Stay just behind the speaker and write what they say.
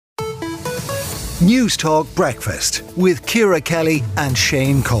News Talk Breakfast with Ciara Kelly and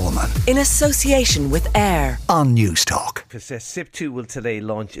Shane Coleman. In association with AIR on News Talk. SIP2 will today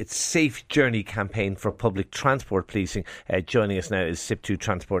launch its Safe Journey campaign for public transport policing. Joining us now is SIP2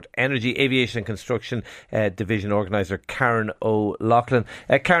 Transport Energy, Aviation and Construction Division Organiser Karen O'Loughlin.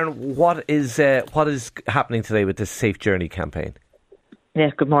 Karen, what is happening today with this Safe Journey campaign?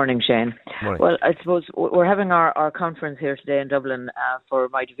 Yes, good morning, Shane. Morning. Well, I suppose we're having our conference here today in Dublin for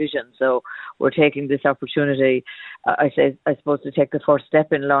my division, so we're taking this opportunity, I suppose, to take the first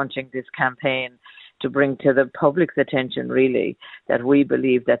step in launching this campaign to bring to the public's attention, really, that we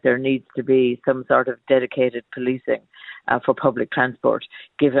believe that there needs to be some sort of dedicated policing for public transport,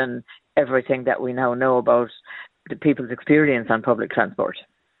 given everything that we now know about the people's experience on public transport.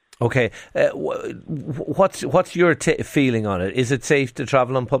 Okay, what's your feeling on it? Is it safe to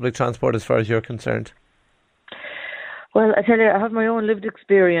travel on public transport as far as you're concerned? Well, I tell you, I have my own lived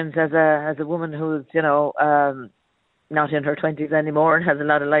experience as a woman who's, not in her 20s anymore and has a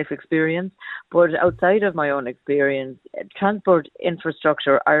lot of life experience. But outside of my own experience, Transport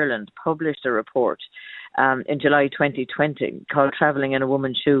Infrastructure Ireland published a report in July 2020 called Travelling in a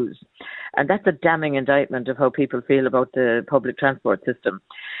Woman's Shoes. And that's a damning indictment of how people feel about the public transport system,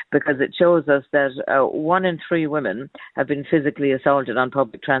 because it shows us that 1 in 3 women have been physically assaulted on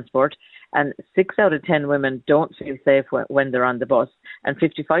public transport, and 6 out of 10 women don't feel safe when they're on the bus, and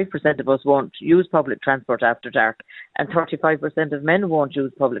 55% of us won't use public transport after dark, and 35% of men won't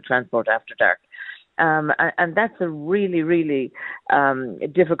use public transport after dark. And that's a really, really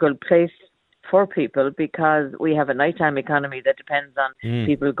difficult place for people, because we have a nighttime economy that depends on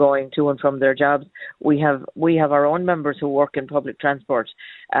people going to and from their jobs. We have our own members who work in public transport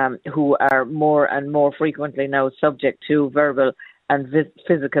who are more and more frequently now subject to verbal and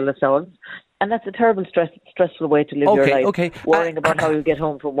physical assaults. And that's a terrible, stressful way to live your life, worrying about how you get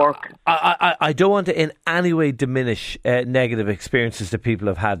home from work. I don't want to in any way diminish negative experiences that people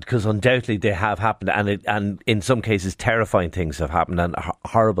have had, because undoubtedly they have happened, and in some cases terrifying things have happened and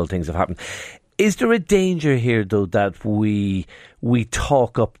horrible things have happened. Is there a danger here, though, that we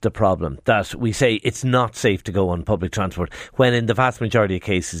talk up the problem, that we say it's not safe to go on public transport, when in the vast majority of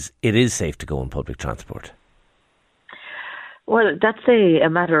cases it is safe to go on public transport? Well, that's a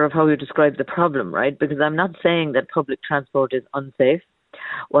matter of how you describe the problem, right? Because I'm not saying that public transport is unsafe.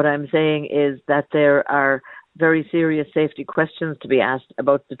 What I'm saying is that there are very serious safety questions to be asked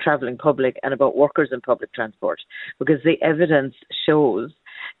about the travelling public and about workers in public transport, because the evidence shows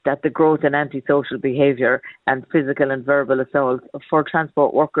that the growth in antisocial behaviour and physical and verbal assault for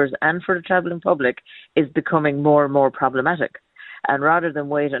transport workers and for the travelling public is becoming more and more problematic. And rather than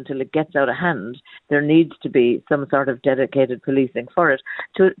wait until it gets out of hand, there needs to be some sort of dedicated policing for it,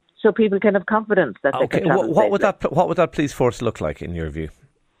 so people can have confidence that they can travel safely. What would that police force look like, in your view?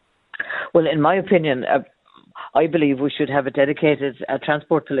 Well, in my opinion, I believe we should have a dedicated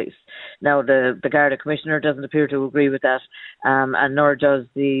transport police. Now, the Garda Commissioner doesn't appear to agree with that, and nor does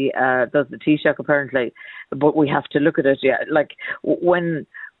the Taoiseach, apparently. But we have to look at it. Yeah, like when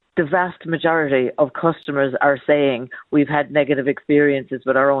the vast majority of customers are saying we've had negative experiences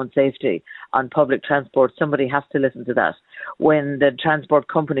with our own safety on public transport, somebody has to listen to that. When the transport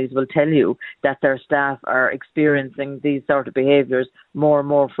companies will tell you that their staff are experiencing these sort of behaviours more and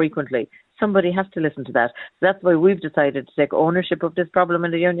more frequently, somebody has to listen to that. So that's why we've decided to take ownership of this problem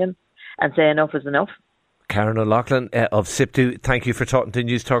in the union and say enough is enough. Karen O'Loughlin of SIP2, thank you for talking to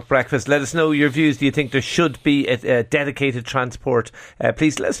News Talk Breakfast. Let us know your views. Do you think there should be a dedicated transport?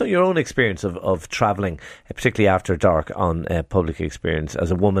 Please let us know your own experience of travelling, particularly after dark, on public experience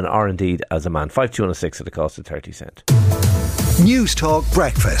as a woman or indeed as a man. 52106 at the cost of 30 cents. News Talk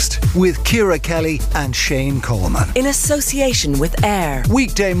Breakfast with Ciara Kelly and Shane Coleman. In association with AIR.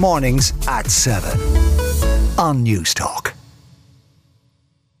 Weekday mornings at 7 on News Talk.